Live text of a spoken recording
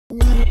It's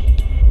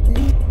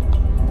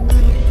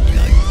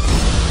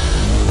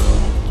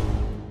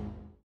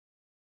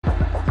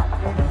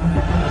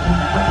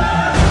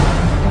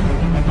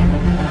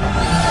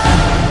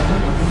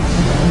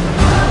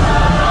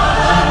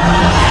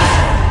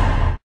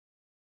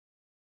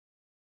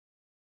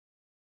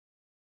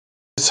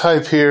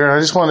Hype here.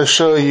 I just want to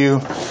show you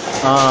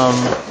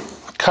I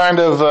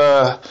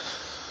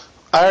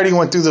already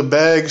went through the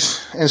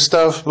bags and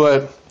stuff,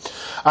 but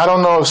I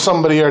don't know if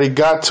somebody already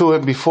got to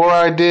it before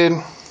I did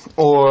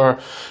or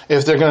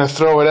if they're going to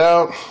throw it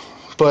out,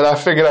 but I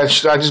figured I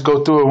just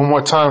go through it one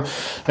more time.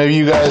 Maybe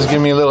you guys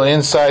give me a little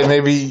insight.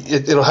 Maybe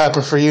it'll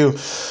happen for you.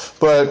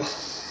 But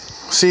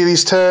see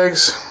these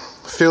tags?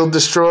 Field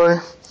Destroy.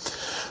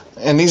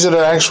 And these are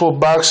the actual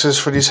boxes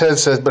for these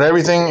headsets, but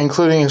everything,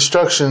 including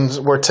instructions,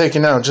 were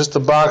taken out. Just the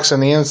box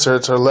and the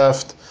inserts are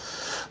left.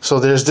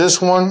 So there's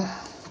this one.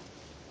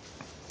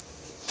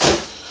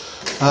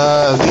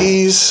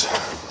 These,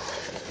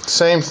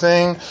 same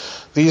thing.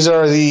 These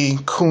are the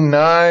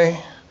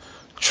Kunai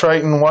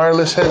Triton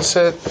wireless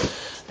headset.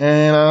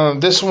 And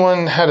this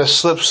one had a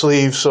slip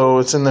sleeve, so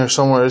it's in there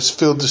somewhere. It's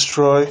Field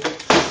Destroy.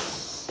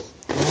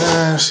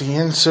 There's the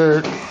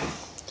insert.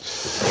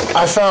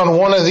 I found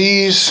one of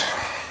these.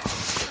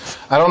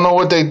 I don't know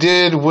what they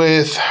did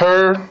with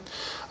her.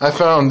 I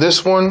found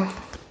this one,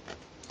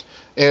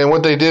 and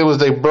what they did was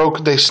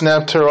they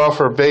snapped her off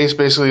her base,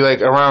 basically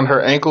like around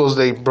her ankles.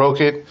 They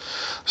broke it,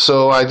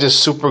 so I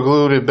just super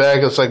glued it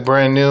back. It's like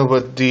brand new.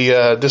 But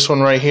the this one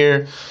right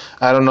here,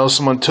 I don't know,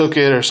 someone took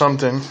it or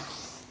something. It's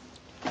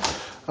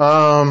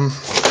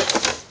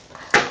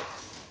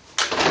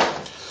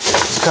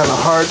kind of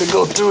hard to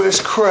go through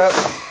this crap.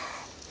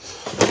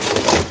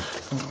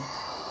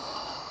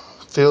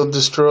 Field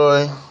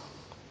Destroy.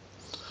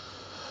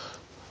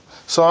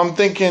 So I'm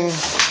thinking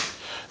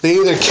they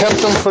either kept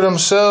them for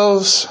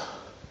themselves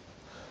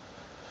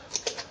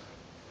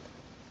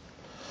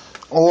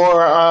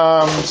or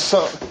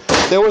so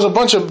there was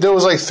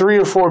like 3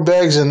 or 4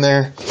 bags in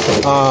there.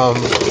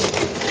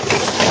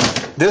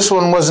 This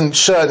one wasn't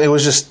shut, it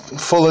was just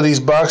full of these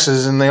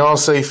boxes, and they all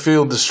say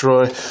Field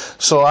Destroy.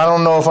 So I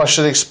don't know if I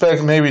should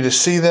expect maybe to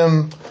see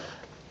them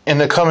in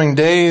the coming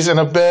days in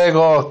a bag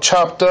all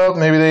chopped up.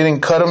 Maybe they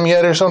didn't cut them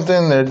yet or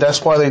something.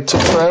 That's why they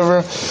took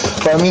forever.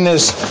 But I mean,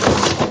 here's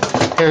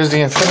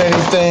the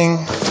infinity thing.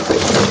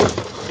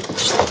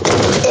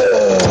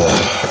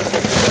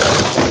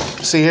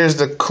 See, here's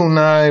the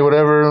Kunai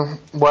whatever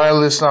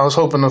wireless. I was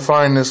hoping to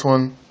find this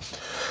one.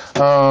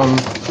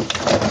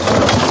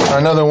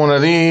 Another one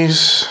of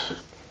these.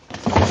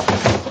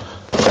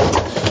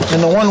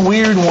 And the one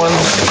weird one,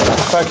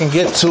 if I can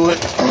get to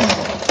it.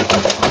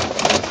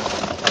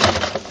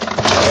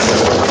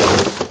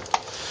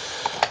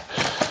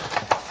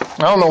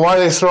 I don't know why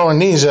they're throwing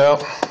these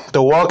out.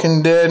 The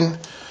Walking Dead,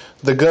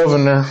 the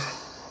Governor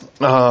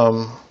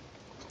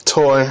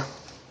toy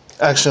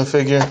action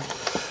figure,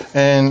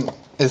 and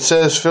it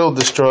says Field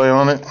Destroy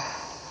on it.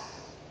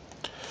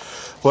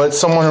 But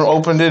someone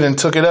opened it and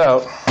took it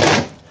out.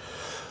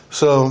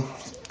 So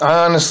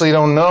I honestly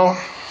don't know.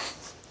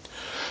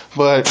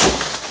 But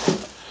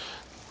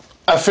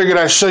I figured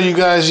I'd show you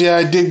guys. Yeah,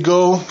 I did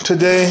go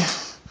today.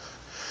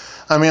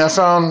 I mean, I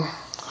found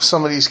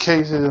some of these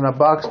cases in a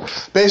box.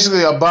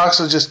 Basically a box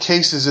of just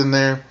cases in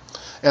there,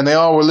 and they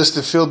all were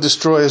listed Field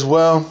Destroy as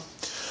well.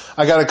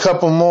 I got a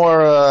couple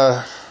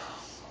more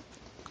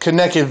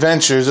Connect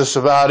Adventures. That's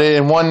about it.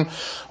 And one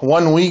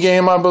Wii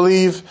game, I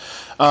believe.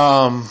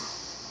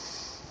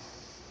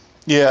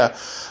 Yeah,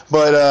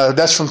 but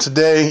that's from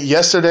today.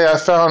 Yesterday I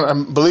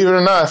found, believe it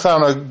or not, I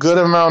found a good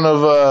amount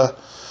of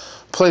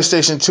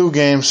PlayStation 2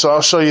 games, so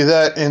I'll show you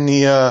that in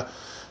the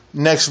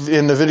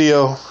in the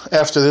video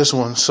after this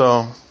one.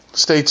 So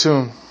stay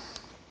tuned.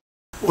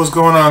 What's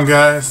going on,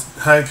 guys?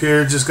 Hype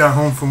here. Just got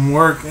home from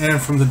work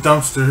and from the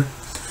dumpster.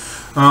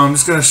 I'm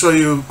just going to show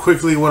you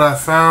quickly what I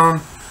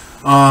found.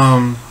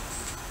 I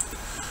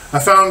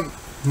found,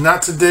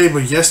 not today,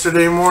 but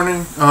yesterday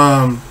morning.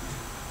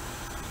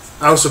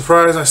 I was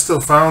surprised I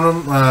still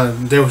found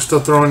them. They were still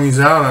throwing these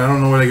out. I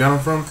don't know where they got them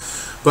from.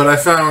 But I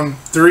found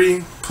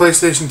 3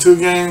 PlayStation 2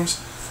 games.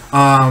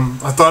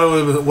 I thought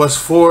it was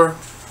 4,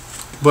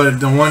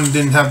 but the one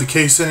didn't have the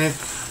case in it.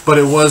 But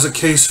it was a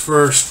case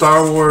for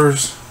Star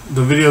Wars,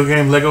 the video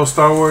game Lego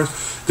Star Wars.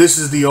 This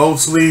is the old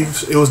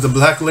sleeves. It was the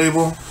black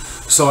label,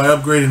 so I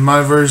upgraded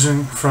my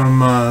version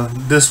from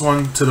this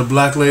one to the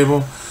black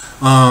label.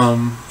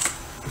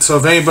 So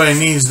if anybody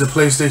needs the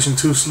PlayStation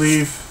 2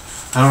 sleeve,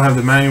 I don't have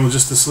the manual,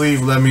 just the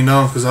sleeve, let me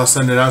know because I'll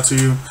send it out to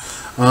you.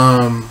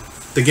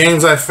 The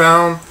games I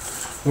found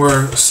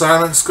were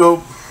Silent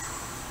Scope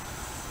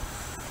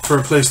for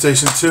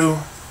PlayStation 2,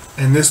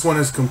 and this one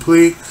is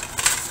complete.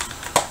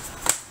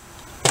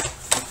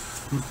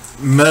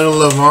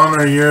 Medal of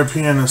Honor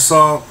European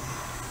Assault.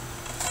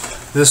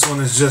 This one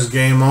is just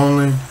game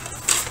only.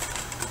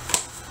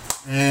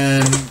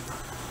 And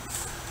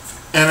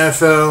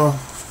NFL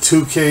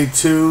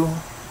 2K2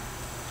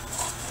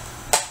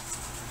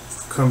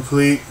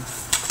 complete.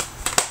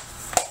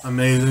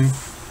 Amazing.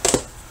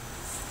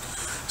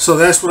 So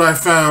that's what I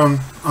found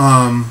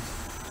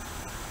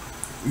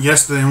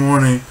yesterday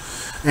morning,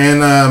 and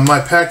my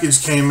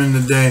package came in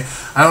today.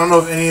 I don't know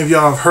if any of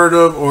y'all have heard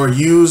of or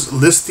use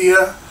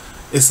Listia.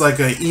 It's like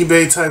an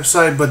eBay type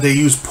site, but they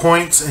use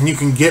points, and you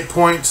can get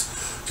points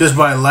just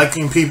by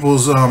liking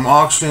people's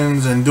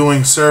auctions and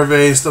doing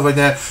surveys, stuff like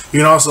that. You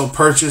can also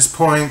purchase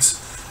points,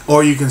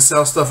 or you can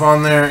sell stuff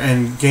on there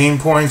and gain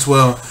points.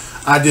 Well,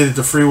 I did it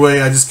the free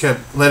way. I just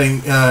kept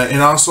letting,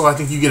 and also I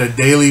think you get a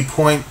daily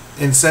point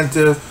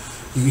incentive.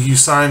 You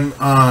sign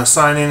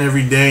in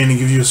every day, and it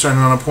gives you a certain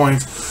amount of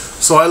points.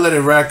 So I let it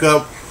rack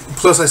up.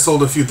 Plus, I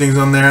sold a few things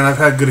on there, and I've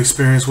had good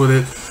experience with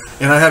it.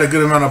 And I had a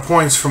good amount of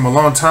points from a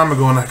long time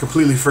ago, and I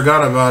completely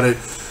forgot about it.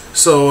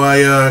 So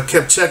I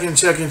kept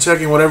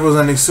checking whatever was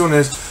ending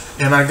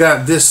soonest, and I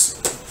got this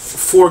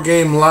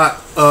 4-game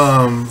lot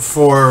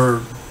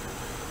for,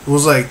 it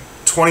was like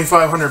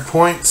 2,500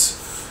 points,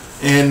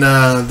 and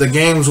the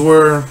games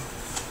were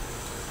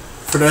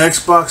for the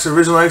Xbox,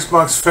 original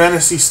Xbox,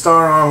 Phantasy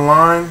Star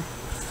Online,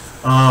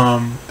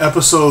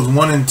 episodes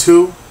 1 and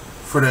 2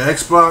 for the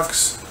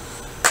Xbox,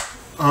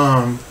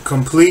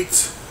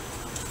 complete.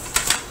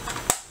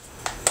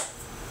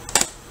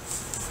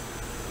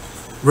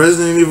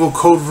 Resident Evil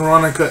Code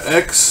Veronica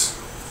X,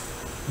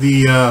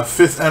 the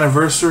 5th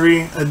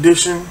anniversary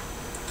edition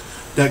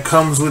that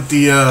comes with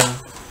the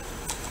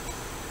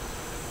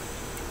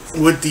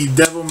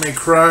Devil May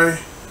Cry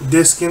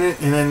disc in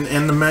it,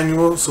 and the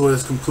manual, so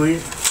it's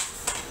complete.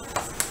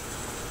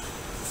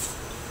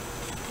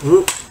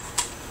 Whoop.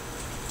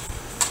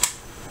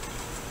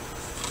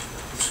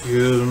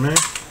 Excuse me.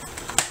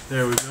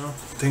 There we go.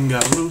 Thing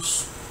got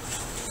loose.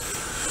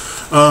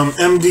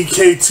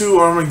 MDK2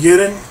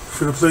 Armageddon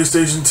for the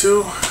PlayStation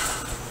 2.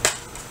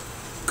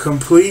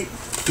 Complete.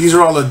 These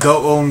are all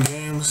adult-owned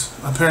games,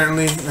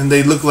 apparently, and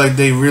they look like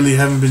they really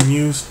haven't been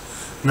used.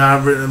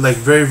 Not like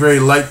very, very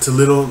light to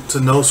little to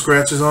no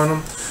scratches on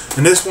them.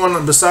 And this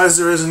one, besides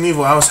the Resident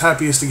Evil, I was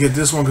happiest to get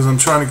this one because I'm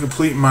trying to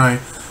complete my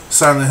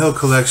Silent Hill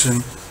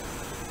collection.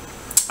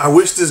 I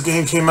wish this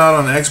game came out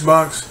on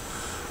Xbox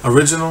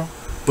original,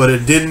 but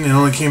it didn't. It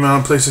only came out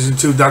on PlayStation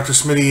 2. Dr.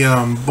 Smitty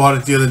bought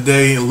it the other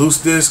day, a loose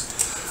disc.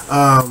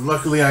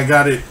 Luckily, I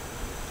got it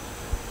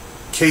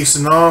case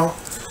and all,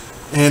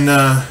 and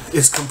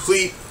it's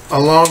complete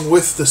along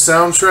with the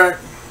soundtrack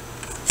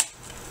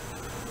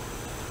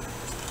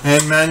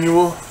and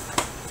manual,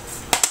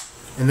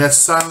 and that's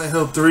Silent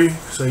Hill 3,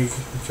 so you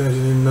guys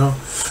didn't know.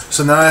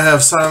 So now I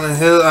have Silent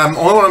Hill. Only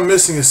one I'm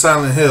missing is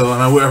Silent Hill,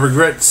 and I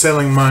regret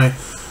selling my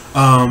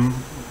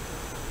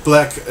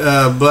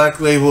black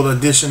labeled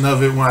edition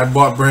of it when I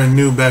bought brand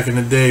new back in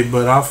the day,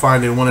 but I'll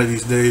find it one of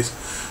these days.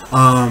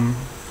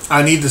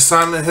 I need the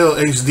Silent Hill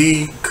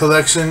HD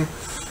collection,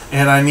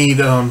 and I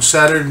need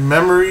Shattered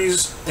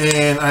Memories,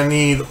 and I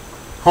need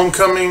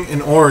Homecoming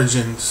and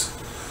Origins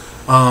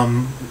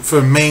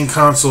for main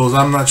consoles.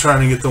 I'm not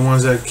trying to get the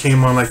ones that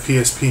came on like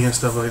PSP and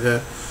stuff like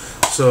that.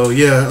 So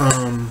yeah,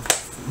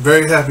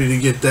 very happy to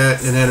get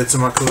that and add it to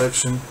my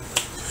collection.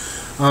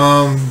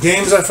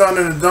 Games I found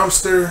in the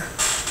dumpster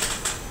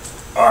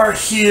are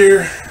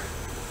here.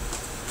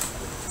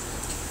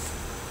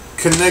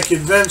 Connect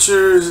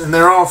Adventures, and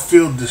they're all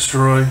Field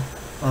Destroy.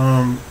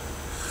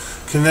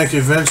 Connect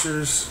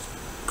Adventures,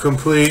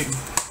 complete.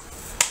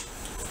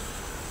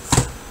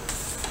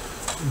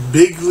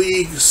 Big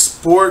League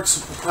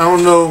Sports, I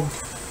don't know,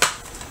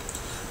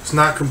 it's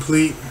not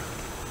complete.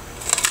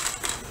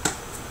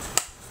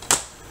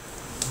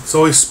 It's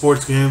always a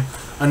sports game.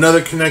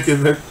 Another Connect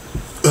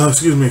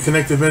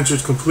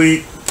Adventures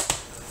complete.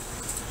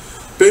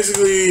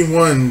 Basically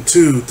 1,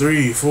 2,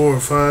 3, 4,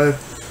 5,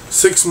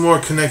 6 more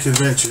Connect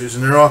Adventures,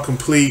 and they're all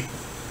complete.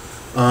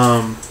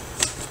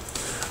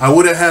 I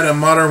would have had a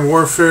Modern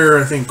Warfare,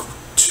 I think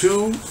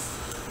 2,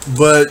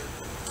 but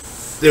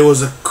there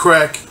was a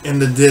crack in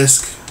the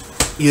disc.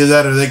 Either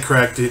that or they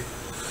cracked it.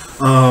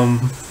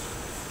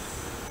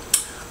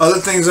 Other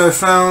things I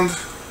found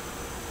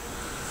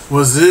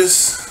was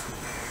this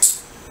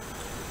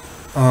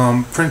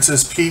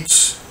Princess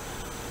Peach,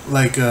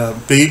 like a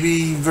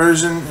baby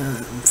version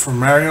from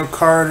Mario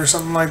Kart or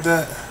something like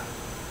that,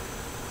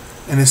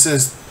 and it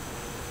says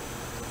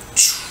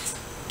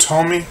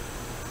Tommy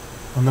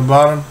on the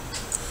bottom,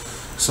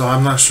 so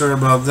I'm not sure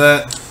about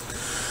that.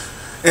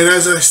 And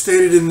as I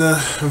stated in the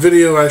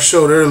video I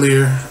showed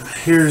earlier,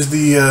 here's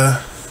the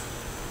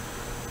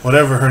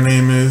whatever her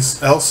name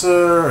is, Elsa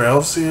or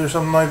Elsie or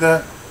something like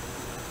that.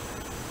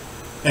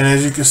 And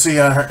as you can see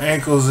on her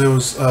ankles, it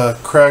was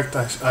cracked.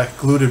 I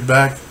glued it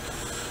back,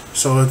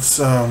 so it's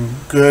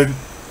good.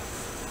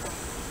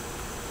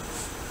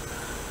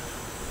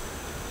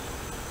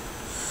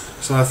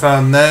 So I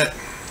found that.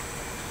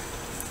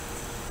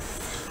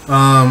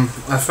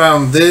 I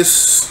found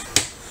this,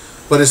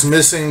 but it's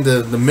missing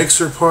the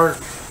mixer part.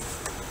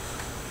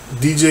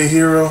 DJ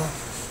Hero.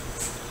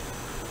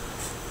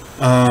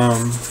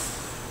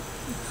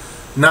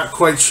 Not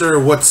quite sure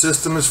what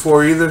system it's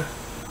for either.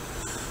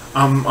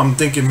 I'm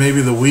thinking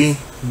maybe the Wii,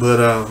 but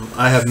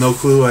I have no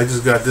clue. I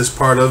just got this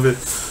part of it,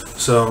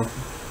 so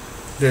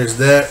there's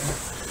that.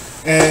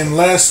 And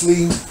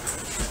lastly,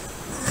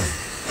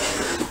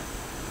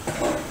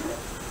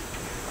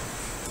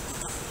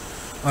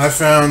 I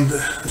found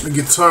the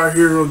Guitar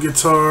Hero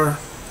guitar,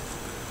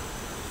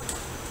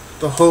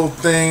 the whole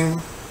thing.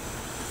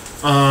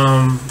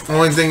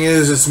 Only thing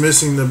is it's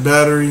missing the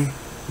battery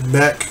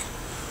back.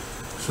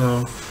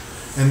 So,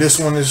 and this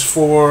one is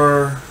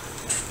for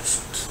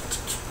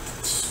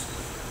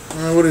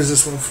what is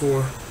this one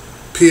for?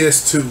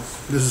 PS2.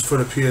 This is for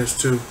the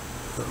PS2.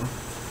 So,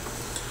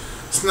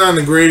 it's not in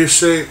the greatest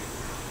shape,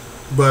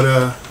 but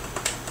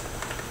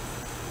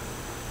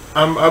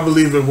I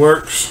believe it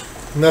works.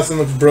 Nothing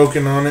looks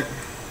broken on it.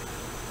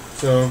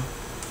 So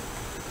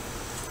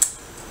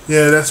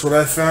yeah, that's what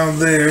I found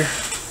there.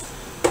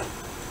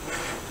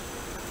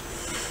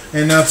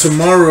 And now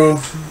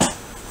tomorrow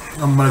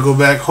I'm gonna go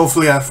back.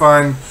 Hopefully I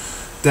find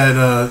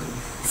that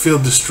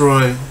Field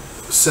Destroy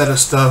set of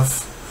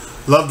stuff.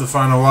 Love to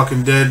find a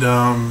Walking Dead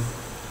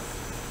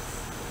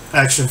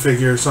action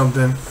figure or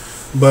something,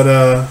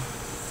 but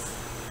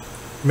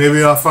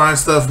maybe I'll find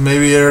stuff.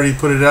 Maybe I already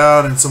put it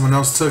out and someone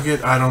else took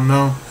it. I don't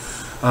know.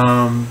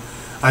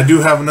 I do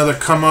have another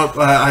come up.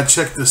 I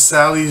checked the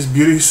Sally's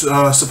Beauty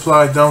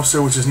Supply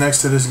dumpster, which is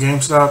next to this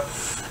GameStop,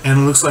 and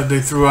it looks like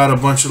they threw out a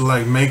bunch of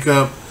like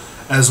makeup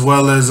as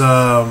well as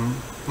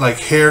like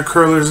hair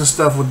curlers and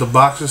stuff with the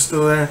boxes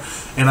still there.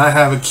 And I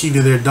have a key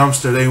to their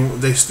dumpster.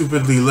 They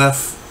stupidly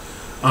left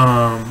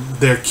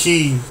their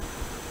key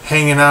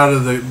hanging out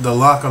of the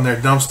lock on their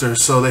dumpster,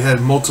 so they had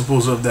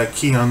multiples of that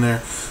key on there.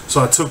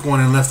 So I took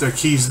one and left their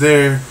keys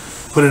there,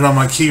 put it on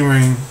my key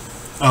ring.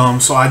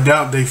 So I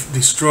doubt they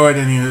destroyed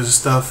any of this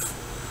stuff.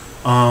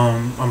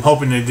 I'm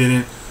hoping they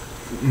didn't,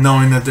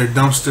 knowing that their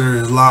dumpster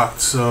is locked.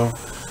 So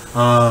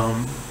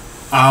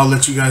I'll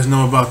let you guys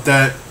know about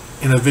that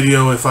in a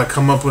video if I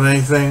come up with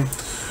anything.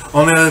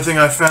 Only other thing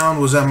I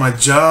found was at my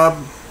job.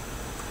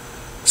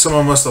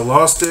 Someone must have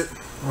lost it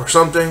or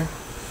something.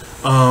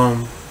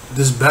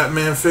 This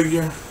Batman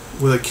figure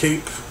with a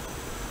cape.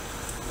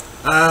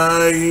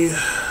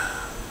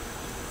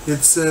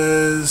 It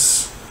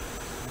says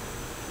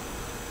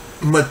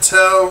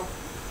Mattel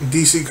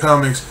DC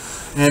Comics,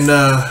 and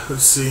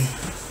let's see.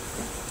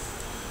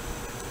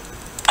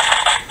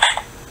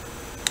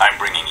 I'm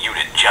bringing you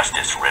to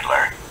justice,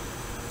 Riddler.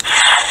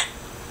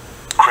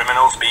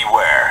 Criminals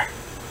beware.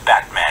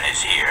 Batman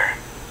is here.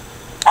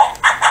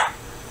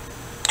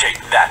 Take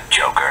that,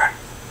 Joker.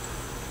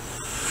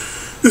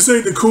 This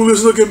ain't the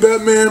coolest looking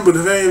Batman, but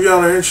if any of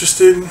y'all are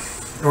interested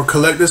or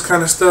collect this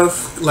kind of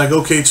stuff, like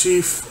OK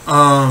Chief,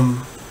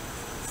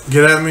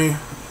 get at me.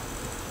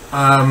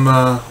 I'm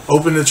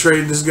open to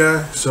trade this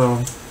guy,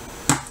 so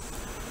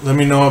let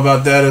me know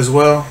about that as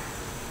well.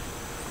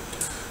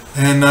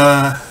 And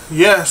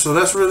yeah, so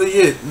that's really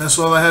it. That's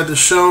all I had to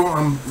show.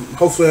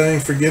 Hopefully I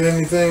didn't forget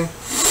anything.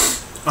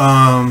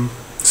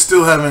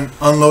 Still haven't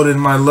unloaded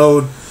my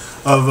load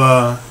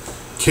of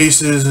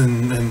cases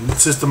and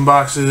system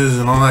boxes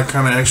and all that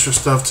kind of extra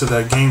stuff to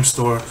that game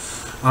store.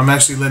 I'm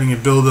actually letting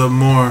it build up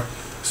more,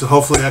 so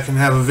hopefully I can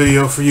have a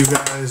video for you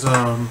guys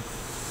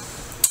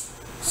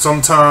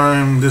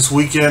sometime this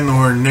weekend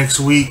or next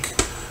week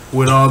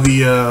with all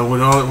the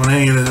with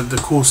any of the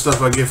cool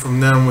stuff I get from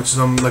them, which is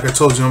like I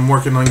told you, I'm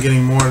working on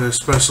getting more of their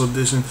special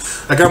edition.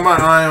 I got my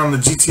eye on the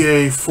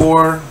GTA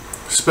 4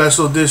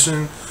 special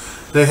edition.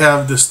 They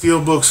have the steel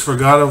books for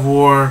God of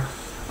War,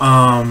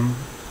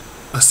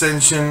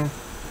 Ascension,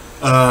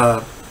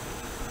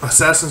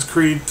 Assassin's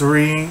Creed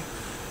 3,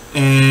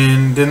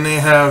 and then they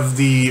have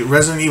the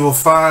Resident Evil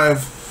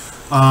 5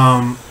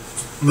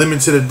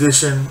 limited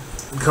edition.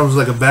 It comes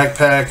with like a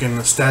backpack and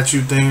a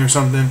statue thing or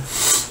something.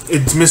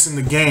 It's missing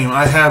the game.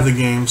 I have the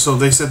game, so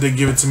they said they'd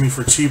give it to me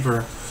for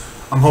cheaper.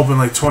 I'm hoping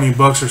like 20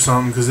 bucks or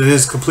something, because it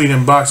is complete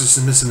in box, it's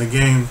just missing the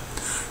game.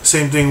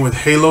 Same thing with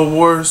Halo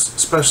Wars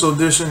Special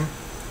Edition.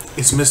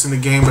 It's missing the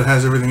game but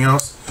has everything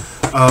else.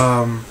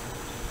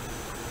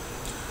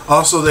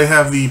 Also, they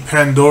have the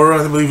Pandora,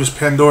 I believe it's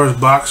Pandora's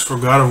box for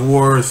God of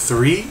War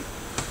 3.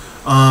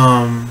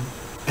 And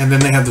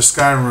then they have the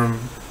Skyrim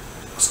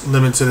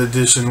limited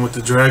edition with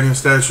the dragon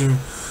statue.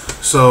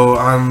 So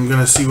I'm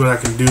gonna see what I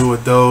can do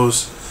with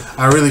those.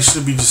 I really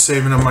should be just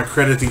saving up my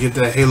credit to get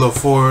that Halo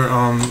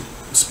 4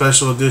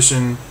 special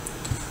edition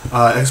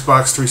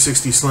Xbox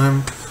 360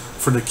 Slim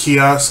for the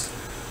kiosk,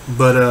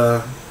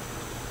 but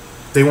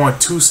they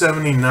want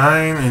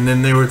 $279, and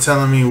then they were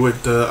telling me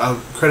with the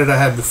credit I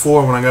had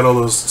before when I got all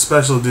those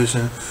special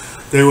edition,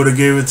 they would have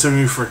gave it to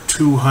me for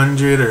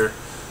 $200 or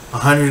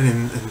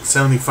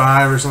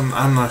 $175 or something.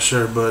 I'm not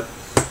sure, but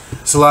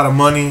it's a lot of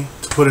money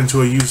to put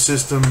into a used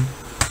system,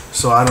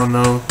 so I don't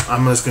know.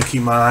 I'm just gonna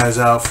keep my eyes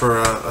out for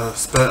a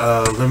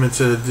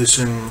limited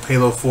edition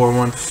Halo 4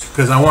 one,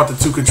 because I want the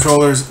two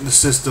controllers, the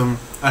system.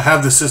 I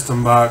have the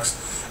system box,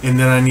 and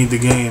then I need the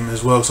game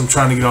as well, so I'm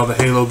trying to get all the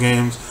Halo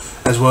games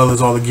as well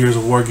as all the Gears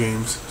of War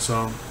games.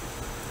 So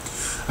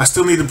I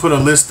still need to put a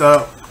list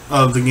up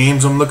of the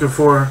games I'm looking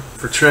for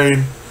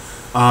trade.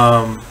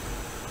 I'm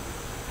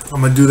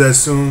gonna do that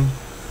soon.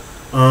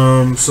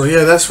 So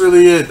yeah, that's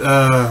really it.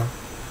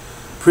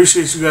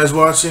 Appreciate you guys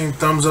watching.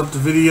 Thumbs up the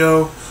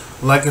video,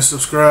 like and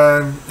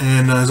subscribe,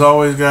 and as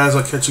always guys,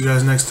 I'll catch you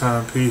guys next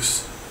time.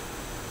 Peace.